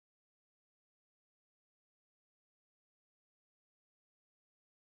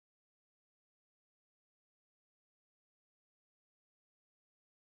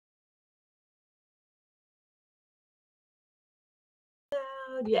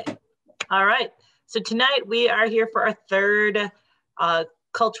Yay. All right. So tonight we are here for our third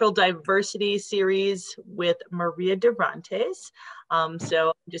cultural diversity series with Maria Dorantes. So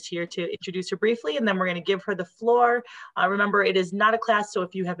I'm just here to introduce her briefly, and then we're going to give her the floor. Remember, it is not a class, so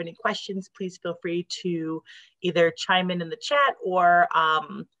if you have any questions, please feel free to either chime in the chat, or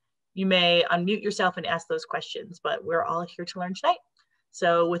you may unmute yourself and ask those questions, but we're all here to learn tonight.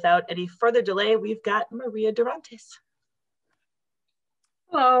 So without any further delay, we've got Maria Dorantes.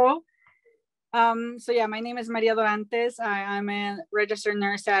 Hello. So yeah, my name is Maria Dorantes. I'm a registered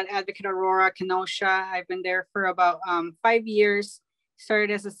nurse at Advocate Aurora, Kenosha. I've been there for about 5 years.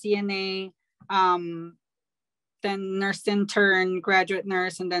 Started as a CNA, then nurse intern, graduate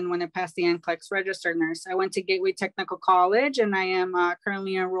nurse, and then when I passed the NCLEX, registered nurse. I went to Gateway Technical College, and I am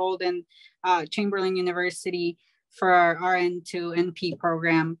currently enrolled in Chamberlain University for our RN to NP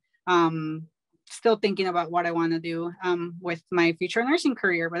program. Still thinking about what I want to do with my future nursing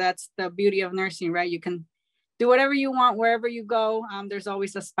career, but that's the beauty of nursing, right? You can do whatever you want, wherever you go. There's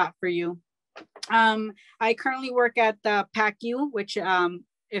always a spot for you. I currently work at the PACU, which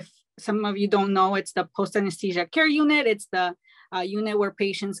if some of you don't know, it's the post-anesthesia care unit. It's the unit where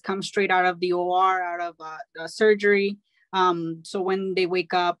patients come straight out of the OR, out of the surgery. So when they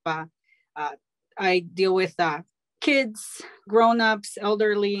wake up, I deal with kids, grown-ups,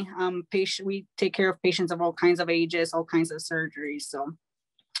 elderly, we take care of patients of all kinds of ages, all kinds of surgeries. So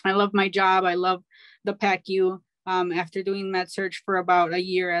I love my job. I love the PACU. After doing med surg for about a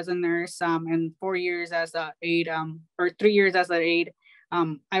year as a nurse and 4 years as an aide, or 3 years as an aide,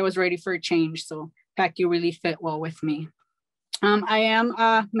 I was ready for a change. So PACU really fit well with me. I am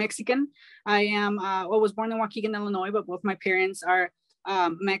Mexican. I was born in Waukegan, Illinois, but both my parents are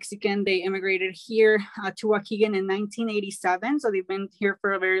Mexican. They immigrated here to Waukegan in 1987, so they've been here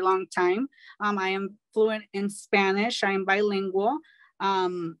for a very long time. I am fluent in Spanish. I am bilingual,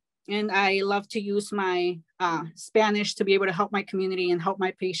 and I love to use my Spanish to be able to help my community and help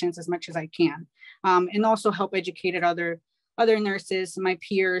my patients as much as I can, and also help educate other nurses, my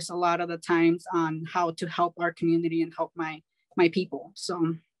peers, a lot of the times on how to help our community and help my people.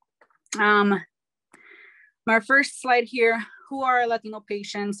 So my first slide here. Who are Latino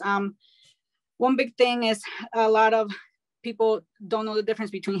patients? One big thing is a lot of people don't know the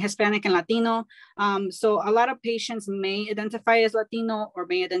difference between Hispanic and Latino. So a lot of patients may identify as Latino or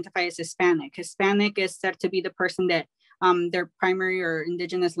may identify as Hispanic. Hispanic is said to be the person that their primary or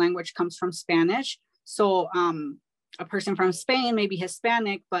indigenous language comes from Spanish. So a person from Spain may be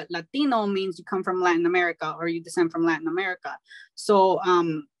Hispanic, but Latino means you come from Latin America or you descend from Latin America. So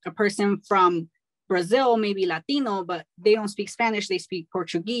a person from Brazil may be Latino, but they don't speak Spanish, they speak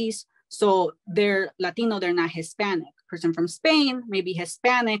Portuguese. So they're Latino, they're not Hispanic. Person from Spain may be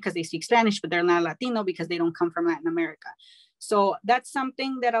Hispanic because they speak Spanish, but they're not Latino because they don't come from Latin America. So that's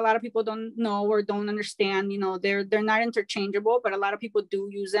something that a lot of people don't know or don't understand. You know, they're not interchangeable, but a lot of people do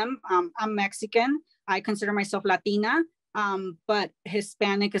use them. I'm Mexican. I consider myself Latina, but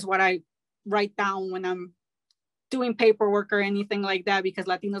Hispanic is what I write down when I'm doing paperwork or anything like that, because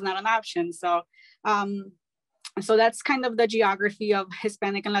Latino is not an option. So so that's kind of the geography of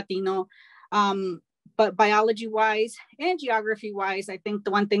Hispanic and Latino. But biology wise and geography wise, I think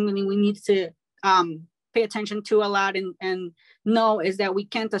the one thing we need to pay attention to a lot and know is that we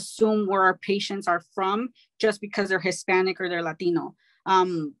can't assume where our patients are from just because they're Hispanic or they're Latino.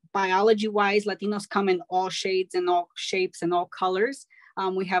 Biology wise, Latinos come in all shades and all shapes and all colors.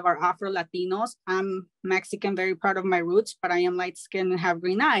 We have our Afro-Latinos. I'm Mexican, very proud of my roots, but I am light-skinned and have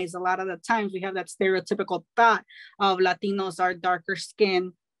green eyes. A lot of the times we have that stereotypical thought of Latinos are darker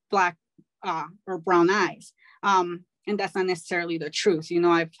skin, black or brown eyes. And that's not necessarily the truth. You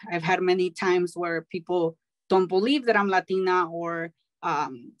know, I've had many times where people don't believe that I'm Latina or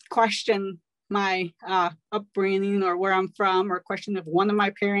question my upbringing or where I'm from, or question if one of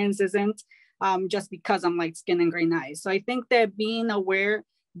my parents isn't. Just because I'm light skin and green eyes. So I think that being aware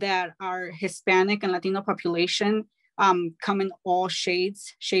that our Hispanic and Latino population come in all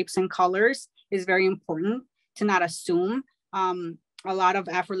shades, shapes, and colors is very important to not assume. A lot of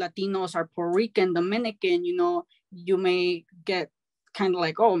Afro-Latinos are Puerto Rican, Dominican, you know, you may get kind of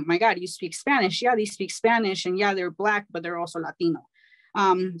like, oh my God, you speak Spanish. Yeah, they speak Spanish, and yeah, they're Black, but they're also Latino.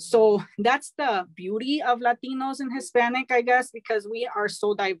 So that's the beauty of Latinos and Hispanic, I guess, because we are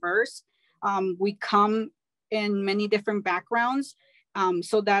so diverse. We come in many different backgrounds.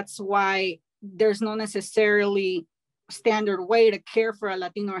 So that's why there's no necessarily standard way to care for a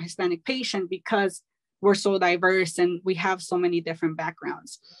Latino or Hispanic patient, because we're so diverse and we have so many different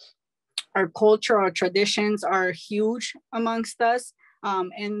backgrounds. Our culture, our traditions are huge amongst us,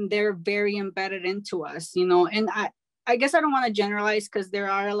 and they're very embedded into us, you know, and I I guess I don't want to generalize because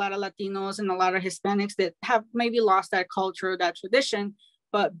there are a lot of Latinos and a lot of Hispanics that have maybe lost that culture, that tradition,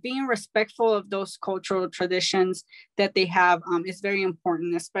 but being respectful of those cultural traditions that they have is very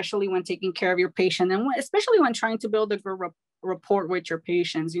important, especially when taking care of your patient and especially when trying to build a good rapport with your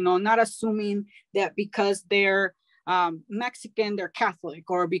patients, you know, not assuming that because they're Mexican, they're Catholic,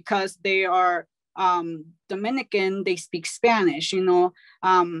 or because they are Dominican, they speak Spanish, you know.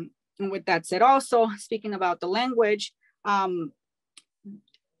 And with that said, also speaking about the language,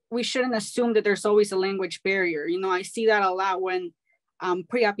 we shouldn't assume that there's always a language barrier. You know, I see that a lot when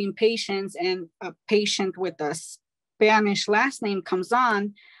pre-oping patients and a patient with a Spanish last name comes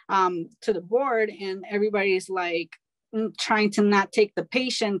on to the board, and everybody's like trying to not take the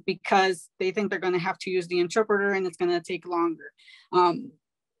patient because they think they're going to have to use the interpreter and it's going to take longer.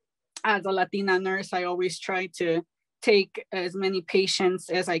 As a Latina nurse, I always try to take as many patients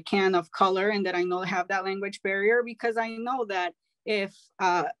as I can of color and that I know have that language barrier, because I know that if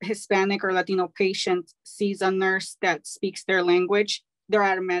a Hispanic or Latino patient sees a nurse that speaks their language, they're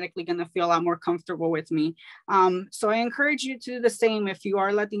automatically going to feel a lot more comfortable with me. So I encourage you to do the same. If you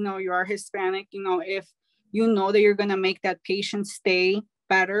are Latino, you are Hispanic, you know, if you know that you're going to make that patient stay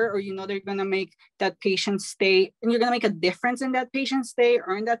better, or you know they're going to make that patient stay and you're going to make a difference in that patient stay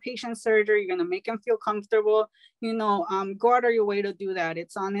or in that patient's surgery, you're going to make them feel comfortable, you know, go out of your way to do that.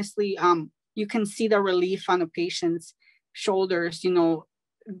 It's honestly, you can see the relief on the patient's shoulders, you know,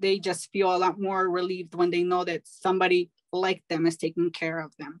 they just feel a lot more relieved when they know that somebody like them is taking care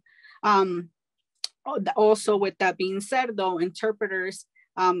of them. Also, with that being said, though, interpreters,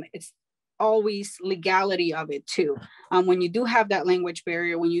 it's always legality of it too. When you do have that language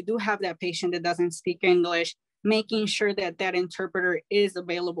barrier, when you do have that patient that doesn't speak English, making sure that that interpreter is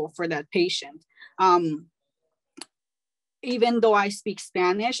available for that patient. Even though I speak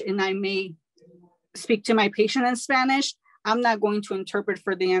Spanish and I may speak to my patient in Spanish, I'm not going to interpret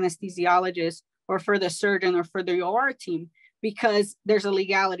for the anesthesiologist or for the surgeon or for the OR team, because there's a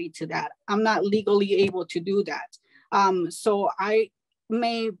legality to that. I'm not legally able to do that. So I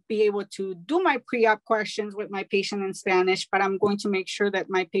may be able to do my pre-op questions with my patient in Spanish, but I'm going to make sure that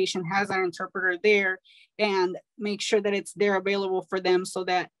my patient has an interpreter there and make sure that it's there available for them, so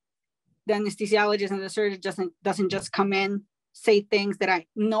that the anesthesiologist and the surgeon doesn't just come in, say things that I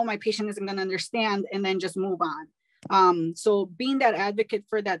know my patient isn't going to understand, and then just move on. So being that advocate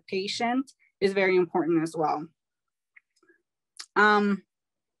for that patient is very important as well.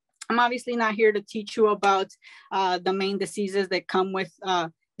 I'm obviously not here to teach you about the main diseases that come with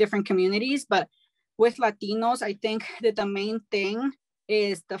different communities, but with Latinos, I think that the main thing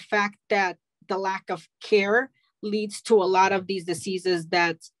is the fact that the lack of care leads to a lot of these diseases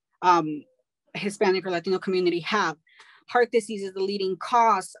that Hispanic or Latino community have. Heart disease is the leading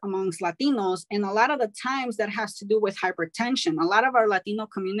cause amongst Latinos. And a lot of the times that has to do with hypertension. A lot of our Latino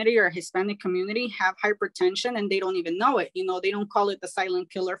community or Hispanic community have hypertension and they don't even know it. You know, they don't call it the silent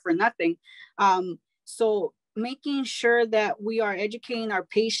killer for nothing. So making sure that we are educating our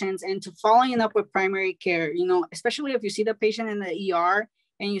patients and to following up with primary care, you know, especially if you see the patient in the ER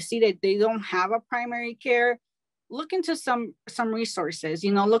and you see that they don't have a primary care, look into some resources,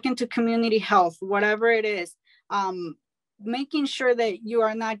 you know, look into community health, whatever it is. Making sure that you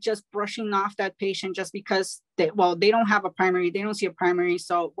are not just brushing off that patient just because they don't have a primary, they don't see a primary,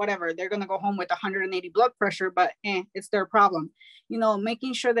 so whatever, they're going to go home with 180 blood pressure, but it's their problem. You know,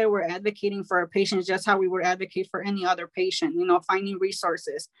 making sure that we're advocating for our patients just how we would advocate for any other patient, you know, finding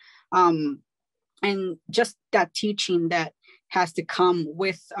resources, and just that teaching that has to come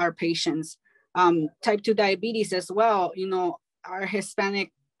with our patients. Type 2 diabetes as well, you know, our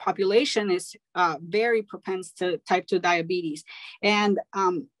Hispanic population is very propense to type 2 diabetes. And,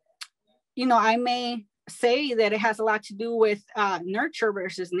 you know, I may say that it has a lot to do with nurture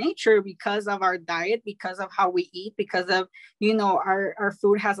versus nature because of our diet, because of how we eat, because of, you know, our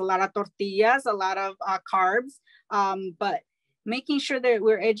food has a lot of tortillas, a lot of carbs, but making sure that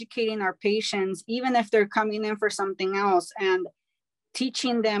we're educating our patients, even if they're coming in for something else, and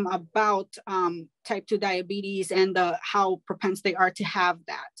teaching them about type 2 diabetes and how propense they are to have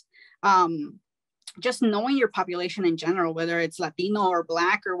that. Just knowing your population in general, whether it's Latino or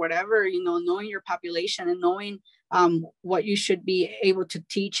Black or whatever, you know, knowing your population and knowing what you should be able to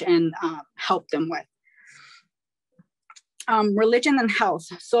teach and help them with. Religion and health.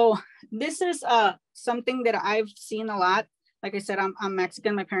 So this is something that I've seen a lot. Like I said, I'm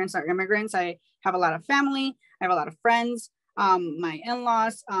Mexican. My parents are immigrants. I have a lot of family. I have a lot of friends. My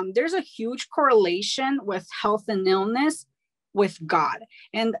in-laws, there's a huge correlation with health and illness with God.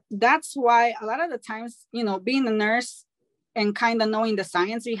 And that's why a lot of the times, you know, being a nurse, and kind of knowing the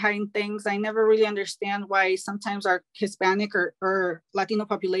science behind things, I never really understand why sometimes our Hispanic or Latino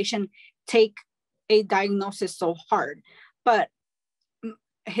population take a diagnosis so hard. But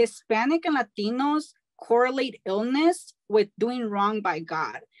Hispanic and Latinos correlate illness with doing wrong by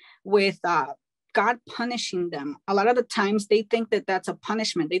God, with God punishing them. A lot of the times they think that that's a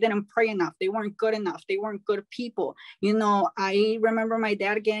punishment. They didn't pray enough. They weren't good enough. They weren't good people. You know, I remember my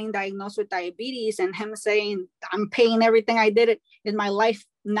dad getting diagnosed with diabetes and him saying, I'm paying everything I did in my life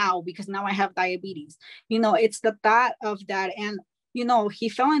now because now I have diabetes. You know, it's the thought of that. And, you know, he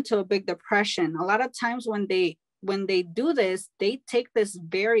fell into a big depression. A lot of times when they do this, they take this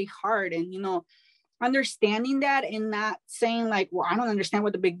very hard. And, you know, understanding that and not saying like, well, I don't understand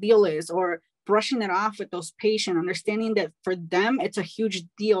what the big deal is, or brushing it off with those patients, understanding that for them, it's a huge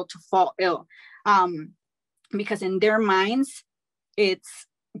deal to fall ill. Because in their minds, it's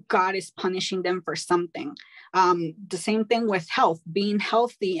God is punishing them for something. The same thing with health, being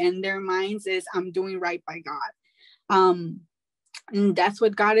healthy in their minds is I'm doing right by God. And that's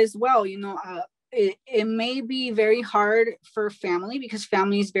what God is well, you know, it may be very hard for family because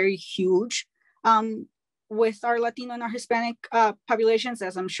family is very huge. With our Latino and our Hispanic populations,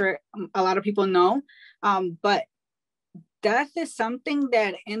 as I'm sure a lot of people know. But death is something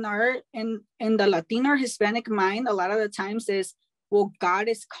that in the Latino or Hispanic mind, a lot of the times is, well, God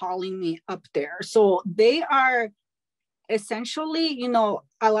is calling me up there. So they are essentially, you know,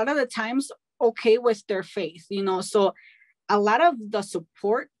 a lot of the times okay with their faith, you know, so a lot of the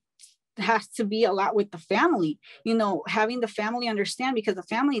support has to be a lot with the family, you know, having the family understand, because the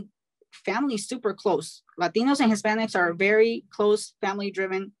family is super close. Latinos and Hispanics are a very close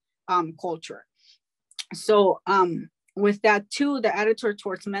family-driven culture. So with that too, the attitude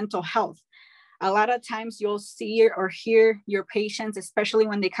towards mental health. A lot of times you'll see or hear your patients, especially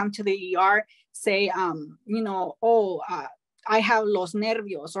when they come to the ER, say, you know, I have los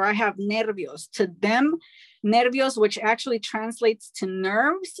nervios, or I have nervios. To them, nervios, which actually translates to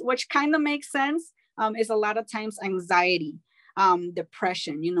nerves, which kind of makes sense, is a lot of times anxiety.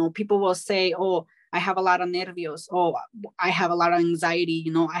 Depression, you know, people will say, oh, I have a lot of nervios. Oh, I have a lot of anxiety.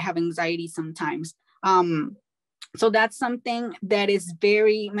 You know, I have anxiety sometimes. So that's something that is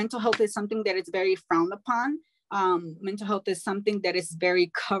mental health is something that is very frowned upon. Mental health is something that is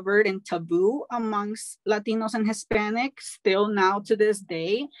very covered and taboo amongst Latinos and Hispanics still now to this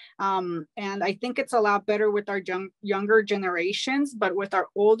day. And I think it's a lot better with our younger generations, but with our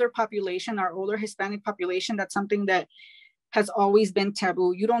older population, our older Hispanic population, that's something that has always been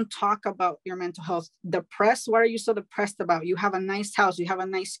taboo. You don't talk about your mental health. Depressed, what are you so depressed about? You have a nice house, you have a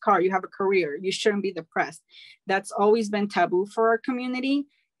nice car, you have a career. You shouldn't be depressed. That's always been taboo for our community.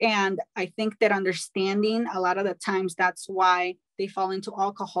 And I think that understanding, a lot of the times, that's why they fall into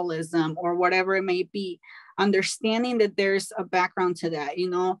alcoholism or whatever it may be. Understanding that there's a background to that, you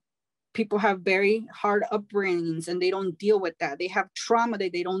know, people have very hard upbringings and they don't deal with that. They have trauma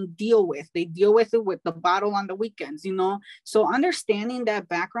that they don't deal with. They deal with it with the bottle on the weekends, you know? So understanding that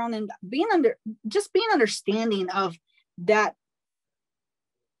background and being understanding of that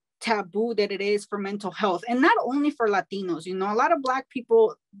taboo that it is for mental health, and not only for Latinos, you know, a lot of Black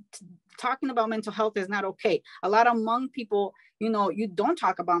people talking about mental health is not okay. A lot of Hmong people, you know, you don't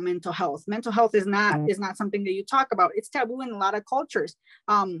talk about mental health. Mental health is not something that you talk about. It's taboo in a lot of cultures.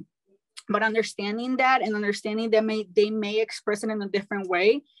 But understanding that and understanding that they may express it in a different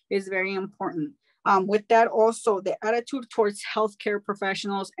way is very important. With that, also the attitude towards healthcare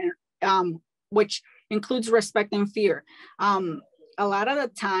professionals, and which includes respect and fear. A lot of the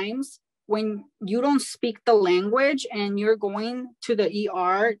times when you don't speak the language and you're going to the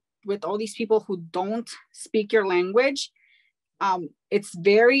ER with all these people who don't speak your language, it's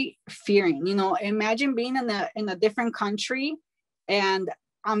very fearing. You know, imagine being in a different country and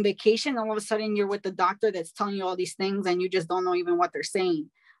on vacation, all of a sudden you're with the doctor that's telling you all these things and you just don't know even what they're saying.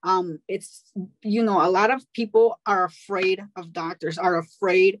 It's, you know, a lot of people are afraid of doctors, are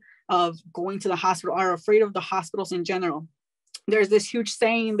afraid of going to the hospital, are afraid of the hospitals in general. There's this huge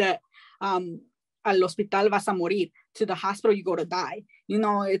saying that al hospital vas a morir. To the hospital, you go to die. You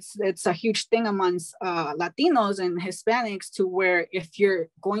know, it's a huge thing amongst Latinos and Hispanics, to where if you're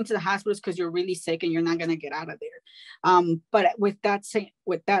going to the hospitals because you're really sick and you're not going to get out of there. But with that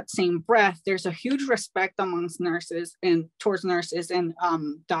same breath, there's a huge respect amongst nurses and towards nurses and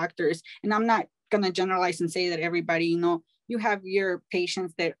doctors. And I'm not going to generalize and say that everybody, you know, you have your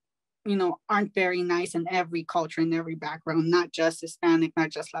patients that, you know, aren't very nice in every culture, in every background, not just Hispanic, not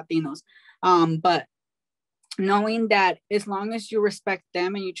just Latinos. But knowing that as long as you respect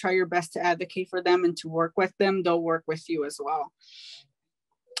them and you try your best to advocate for them and to work with them, they'll work with you as well.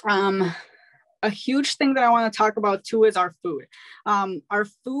 a huge thing that I want to talk about too is our food. Our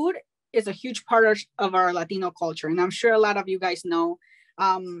food is a huge part of our Latino culture, and I'm sure a lot of you guys know.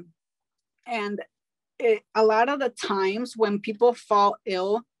 And a lot of the times when people fall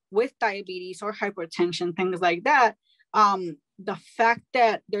ill with diabetes or hypertension, things like that, the fact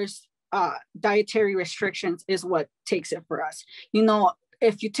that there's dietary restrictions is what takes it for us. You know,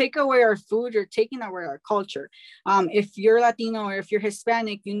 if you take away our food, you're taking away our culture. If you're Latino or if you're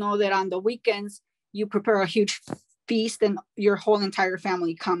Hispanic, you know that on the weekends, you prepare a huge feast and your whole entire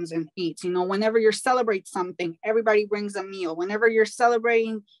family comes and eats. You know, whenever you celebrate something, everybody brings a meal. Whenever you're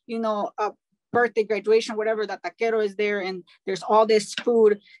celebrating, you know, a birthday, graduation, whatever, the taquero is there, and there's all this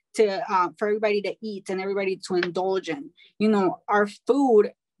food to for everybody to eat and everybody to indulge in. You know, our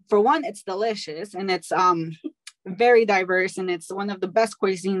food, for one, it's delicious and it's very diverse, and it's one of the best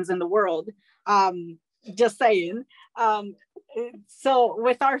cuisines in the world. Just saying. So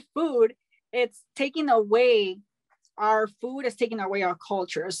with our food, it's taking away, our food is taking away our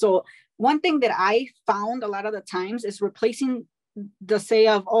culture. So one thing that I found a lot of the times is replacing the say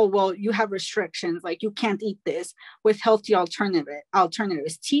of, oh, well, you have restrictions, like you can't eat this, with healthy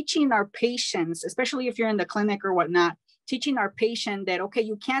alternatives. Teaching our patients, especially if you're in the clinic or whatnot, teaching our patient that, okay,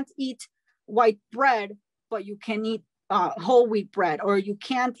 you can't eat white bread, but you can eat whole wheat bread, or you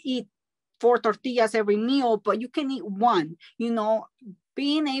can't eat 4 tortillas every meal, but you can eat 1. You know,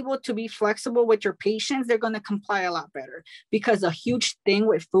 being able to be flexible with your patients, they're going to comply a lot better, because a huge thing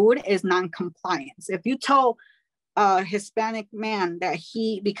with food is non-compliance. If you tell a Hispanic man that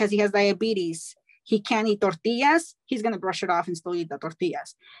because he has diabetes, he can't eat tortillas, he's going to brush it off and still eat the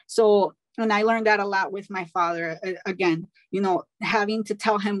tortillas. So, and I learned that a lot with my father. Again, you know, having to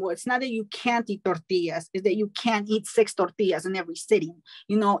tell him, well, it's not that you can't eat tortillas, is that you can't eat 6 tortillas in every sitting.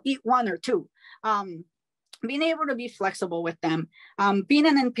 You know, eat 1 or 2. Being able to be flexible with them. Being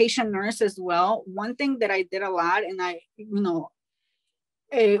an inpatient nurse as well, one thing that I did a lot, and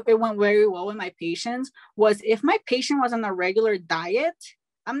it went very well with my patients, was if my patient was on a regular diet,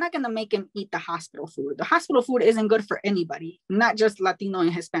 I'm not going to make him eat the hospital food. The hospital food isn't good for anybody, not just Latino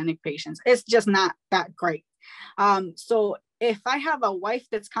and Hispanic patients. It's just not that great. So if I have a wife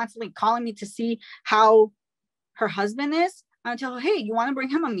that's constantly calling me to see how her husband is, I'll tell her, hey, you want to bring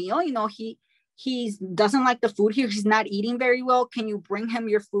him a meal? You know, he doesn't like the food here. He's not eating very well. Can you bring him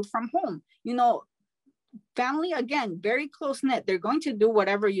your food from home? You know, family, again, very close knit. They're going to do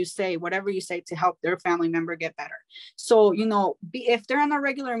whatever you say to help their family member get better. So, you know, if they're on a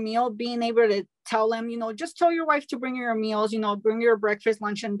regular meal, being able to tell them, you know, just tell your wife to bring your meals, you know, bring your breakfast,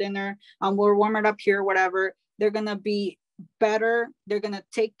 lunch, and dinner. We'll warm it up here, whatever. They're going to be better. They're going to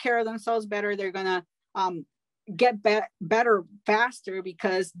take care of themselves better. They're going to get better faster,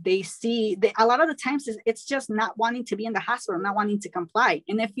 because they see a lot of the times it's just not wanting to be in the hospital, not wanting to comply.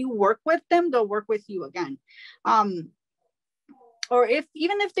 And if you work with them, they'll work with you again. Or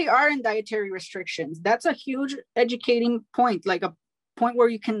even if they are in dietary restrictions, that's a huge educating point, like a point where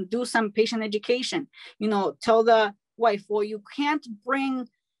you can do some patient education. You know, tell the wife, well, you can't bring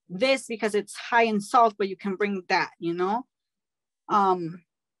this because it's high in salt, but you can bring that, you know.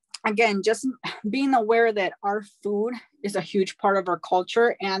 Again, just being aware that our food is a huge part of our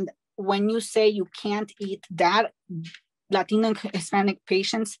culture. And when you say you can't eat that, Latino and Hispanic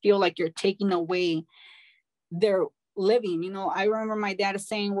patients feel like you're taking away their living. You know, I remember my dad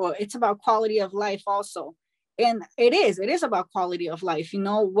saying, well, it's about quality of life also. And it is about quality of life. You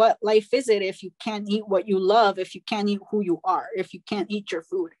know, what life is it if you can't eat what you love, if you can't eat who you are, if you can't eat your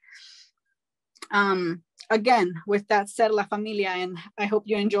food? Again, with that said, La Familia, and I hope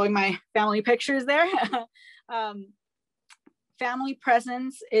you enjoy my family pictures there. Family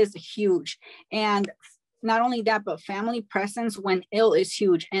presence is huge. And not only that, but family presence when ill is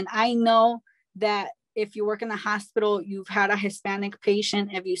huge. And I know that if you work in the hospital, you've had a Hispanic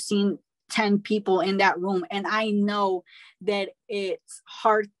patient, have you seen 10 people in that room? And I know that it's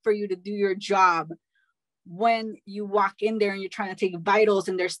hard for you to do your job when you walk in there and you're trying to take vitals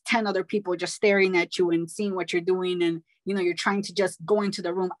and there's 10 other people just staring at you and seeing what you're doing, and you know, you're trying to just go into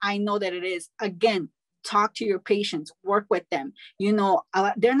the room. I know that it is. Again, talk to your patients, work with them. You know,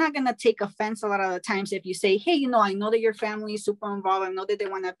 they're not going to take offense a lot of the times if you say, hey, you know, I know that your family is super involved, I know that they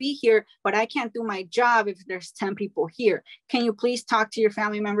want to be here, but I can't do my job if there's 10 people here. Can you please talk to your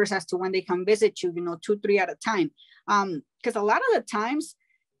family members as to when they come visit you, you know, 2-3 at a time? Because a lot of the times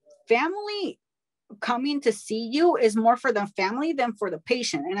family coming to see you is more for the family than for the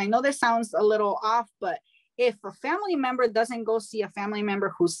patient. And I know this sounds a little off, but if a family member doesn't go see a family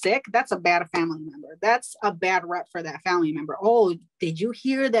member who's sick, that's a bad family member. That's a bad rep for that family member. Oh, did you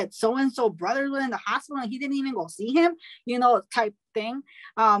hear that so-and-so brother was in the hospital and he didn't even go see him? You know, type thing.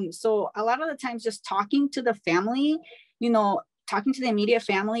 So a lot of the times just talking to the family, you know, talking to the immediate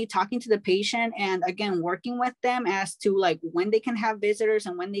family, talking to the patient, and again, working with them as to like when they can have visitors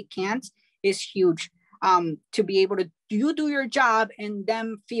and when they can't is huge. To be able to you do your job and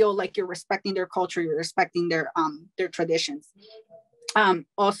them feel like you're respecting their culture, you're respecting their traditions.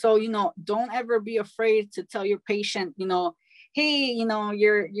 Also, you know, don't ever be afraid to tell your patient, you know, hey, you know,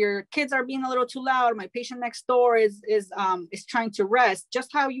 your kids are being a little too loud. My patient next door is trying to rest,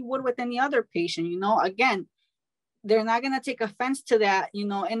 just how you would with any other patient. You know, again, they're not going to take offense to that, you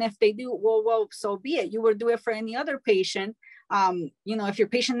know, and if they do, well, so be it. You would do it for any other patient. You know, if your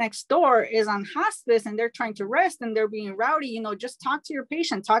patient next door is on hospice and they're trying to rest and they're being rowdy, you know, just talk to your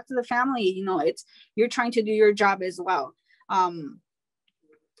patient, talk to the family, you know, you're trying to do your job as well.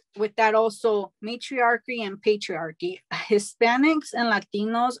 With that also, matriarchy and patriarchy. Hispanics and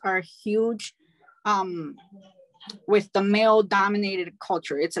Latinos are huge with the male-dominated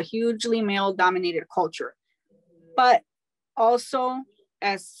culture. It's a hugely male-dominated culture. But also,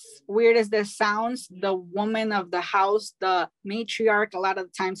 as weird as this sounds, the woman of the house, the matriarch, a lot of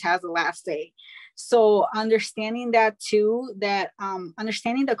the times has the last say. So understanding that too, that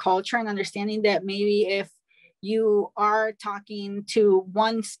understanding the culture and understanding that maybe if you are talking to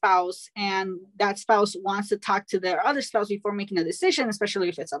one spouse and that spouse wants to talk to their other spouse before making a decision, especially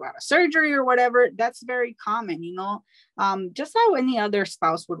if it's about a surgery or whatever, that's very common, you know, just how any other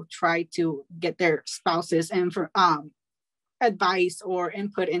spouse would try to get their spouses and for advice or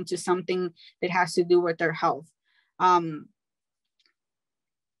input into something that has to do with their health. And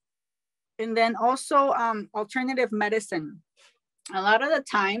then also alternative medicine. A lot of the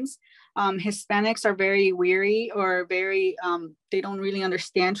times, Hispanics are very weary or very, they don't really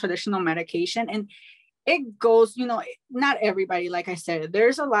understand traditional medication. And it goes, you know, not everybody, like I said,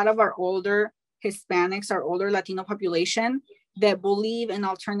 there's a lot of our older Hispanics, our older Latino population that believe in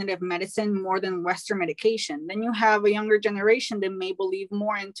alternative medicine more than Western medication. Then you have a younger generation that may believe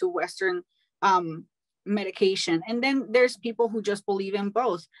more into Western medication. And then there's people who just believe in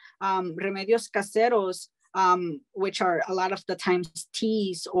both. Remedios caseros, which are a lot of the times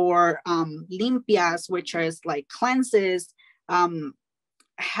teas, or limpias, which is like cleanses,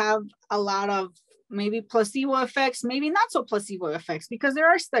 have a lot of maybe placebo effects, maybe not so placebo effects, because there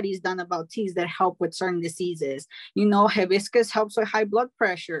are studies done about teas that help with certain diseases. You know, hibiscus helps with high blood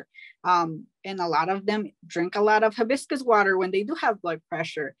pressure. And a lot of them drink a lot of hibiscus water when they do have blood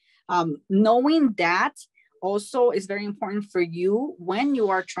pressure. Knowing that also is very important for you when you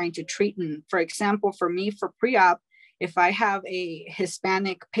are trying to treat them. For example, for me, for pre-op, if I have a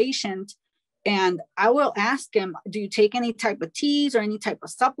Hispanic patient and I will ask him, do you take any type of teas or any type of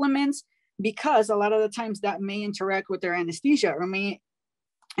supplements? Because a lot of the times that may interact with their anesthesia or may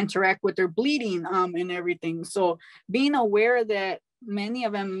interact with their bleeding and everything. So being aware that many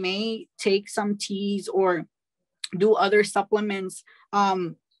of them may take some teas or do other supplements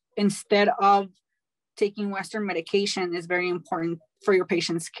instead of taking Western medication is very important for your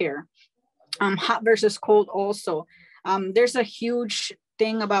patient's care. Hot versus cold also. There's a huge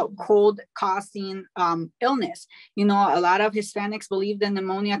thing about cold causing illness. You know, a lot of Hispanics believe that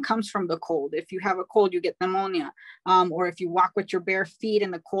pneumonia comes from the cold. If you have a cold, you get pneumonia. Or if you walk with your bare feet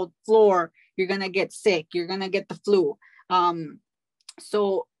in the cold floor, you're going to get sick. You're going to get the flu.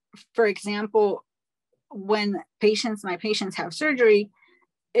 So, for example, when my patients have surgery,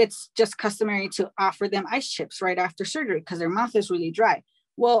 it's just customary to offer them ice chips right after surgery because their mouth is really dry.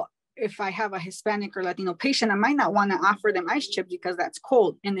 Well, if I have a Hispanic or Latino patient, I might not want to offer them ice chips because that's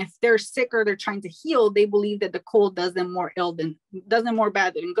cold. And if they're sick or they're trying to heal, they believe that the cold does them more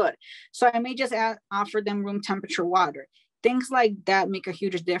bad than good. So I may just offer them room temperature water. Things like that make a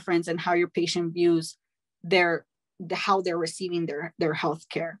huge difference in how your patient views how they're receiving their health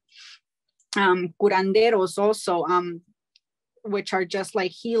care. Curanderos also, which are just like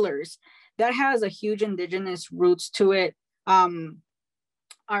healers. That has a huge indigenous roots to it.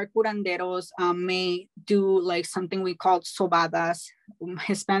 Our curanderos may do like something we call sobadas.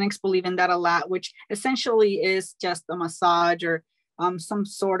 Hispanics believe in that a lot, which essentially is just a massage or some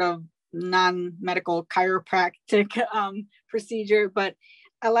sort of non-medical chiropractic procedure. But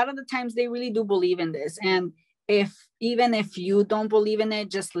a lot of the times they really do believe in this. And even if you don't believe in it,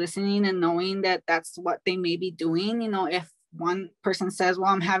 just listening and knowing that that's what they may be doing, you know, if one person says,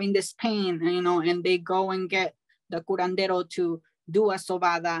 well, I'm having this pain, you know, and they go and get the curandero to do a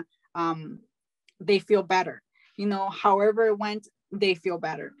sobada, they feel better. You know, however it went, they feel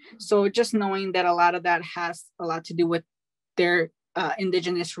better. So just knowing that a lot of that has a lot to do with their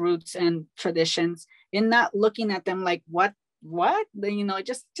indigenous roots and traditions, and not looking at them like what, you know,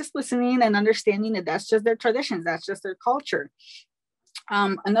 just listening and understanding that that's just their traditions, that's just their culture.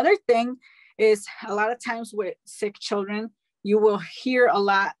 Another thing is, a lot of times with sick children, you will hear a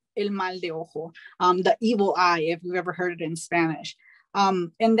lot el mal de ojo, the evil eye, if you've ever heard it in Spanish.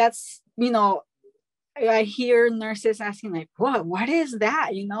 And that's, you know, I hear nurses asking like, what is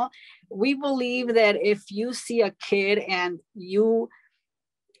that? You know, we believe that if you see a kid and you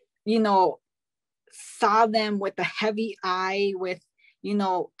know, saw them with a heavy eye, with, you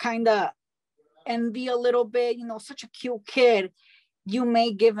know, kind of envy a little bit, you know, such a cute kid, you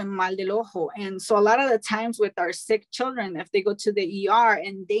may give him mal del ojo. And so a lot of the times with our sick children, if they go to the ER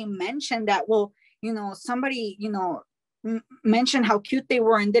and they mention that, well, you know, somebody, you know, mentioned how cute they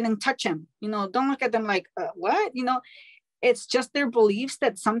were and didn't touch him, you know, don't look at them like, what? You know, it's just their beliefs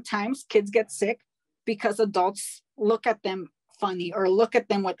that sometimes kids get sick because adults look at them funny, or look at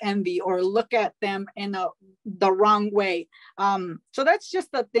them with envy, or look at them in the wrong way. So that's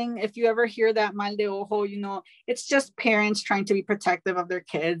just the thing. If you ever hear that mal de ojo, you know, it's just parents trying to be protective of their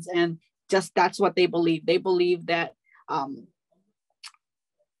kids, and just that's what they believe. They believe that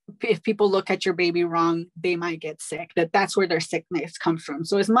if people look at your baby wrong, they might get sick, that's where their sickness comes from.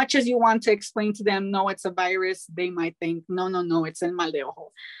 So as much as you want to explain to them, no, it's a virus, they might think, no, it's el mal de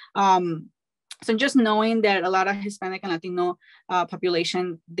ojo. So just knowing that a lot of Hispanic and Latino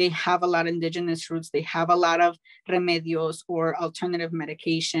population, they have a lot of indigenous roots, they have a lot of remedios or alternative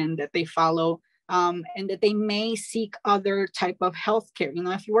medication that they follow, and that they may seek other type of healthcare. You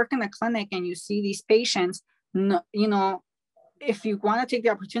know, if you work in a clinic and you see these patients, you know, if you want to take the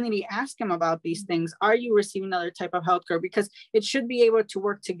opportunity, ask them about these things. Are you receiving other type of healthcare? Because it should be able to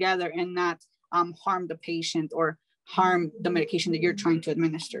work together and not harm the patient or harm the medication that you're trying to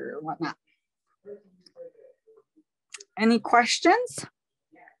administer or whatnot. Any questions?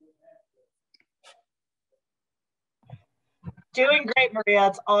 Doing great, Maria.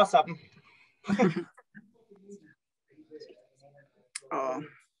 It's awesome. Oh.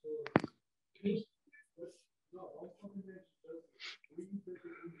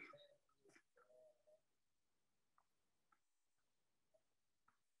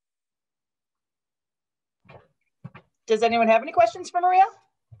 Does anyone have any questions for Maria?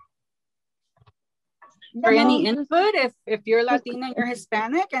 Or any input? If you're Latina and you're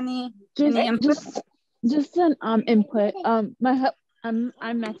Hispanic, any input? Just an input. I'm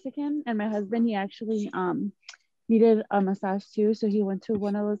Mexican, and my husband, he actually needed a massage too, so he went to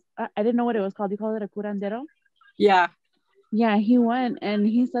one of those. I didn't know what it was called. You call it a curandero? Yeah. Yeah, he went and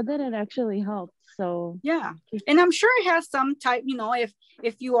he said that it actually helped. So yeah, and I'm sure it has some type, you know,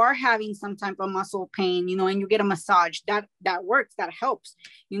 if you are having some type of muscle pain, you know, and you get a massage, that works, that helps,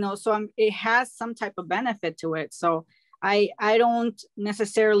 you know, so it has some type of benefit to it. So I don't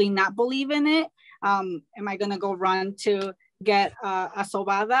necessarily not believe in it. Am I gonna go run to get a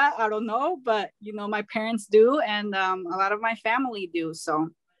sobada? I don't know, but you know, my parents do, and a lot of my family do. So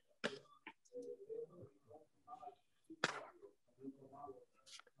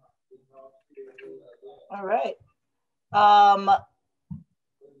all right. I was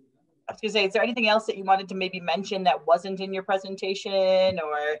gonna say, is there anything else that you wanted to maybe mention that wasn't in your presentation,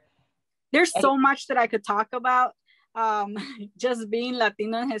 or? There's so much that I could talk about. Just being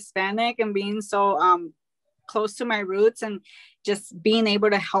Latino and Hispanic and being so close to my roots, and just being able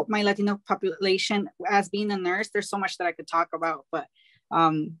to help my Latino population as being a nurse, there's so much that I could talk about, but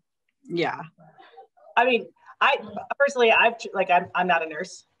yeah. I mean, I personally, I'm not a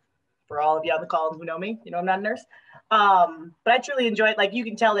nurse. For all of you on the call who know me, you know I'm not a nurse. But I truly enjoy it. Like, you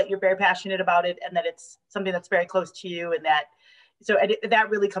can tell that you're very passionate about it, and that it's something that's very close to you, and that that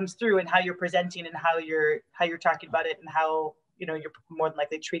really comes through in how you're presenting and how you're talking about it, and how, you know, you're more than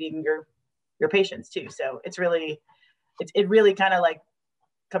likely treating your patients too. So it really kind of like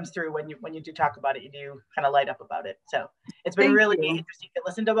comes through when you do talk about it. You do kind of light up about it. So it's been really interesting to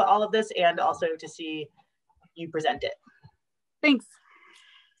listen to all of this, and also to see you present it. Thanks.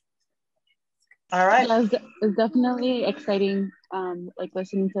 All right. Yeah, it's definitely exciting, like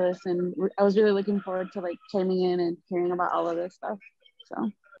listening to this, and I was really looking forward to like chiming in and hearing about all of this stuff.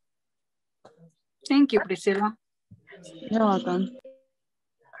 So thank you, Priscilla. You're welcome.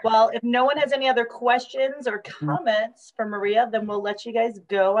 Well, if no one has any other questions or comments for Maria, then we'll let you guys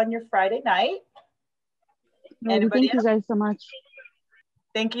go on your Friday night. Thank you guys so much.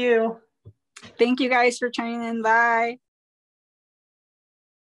 Thank you. Thank you guys for tuning in. Bye.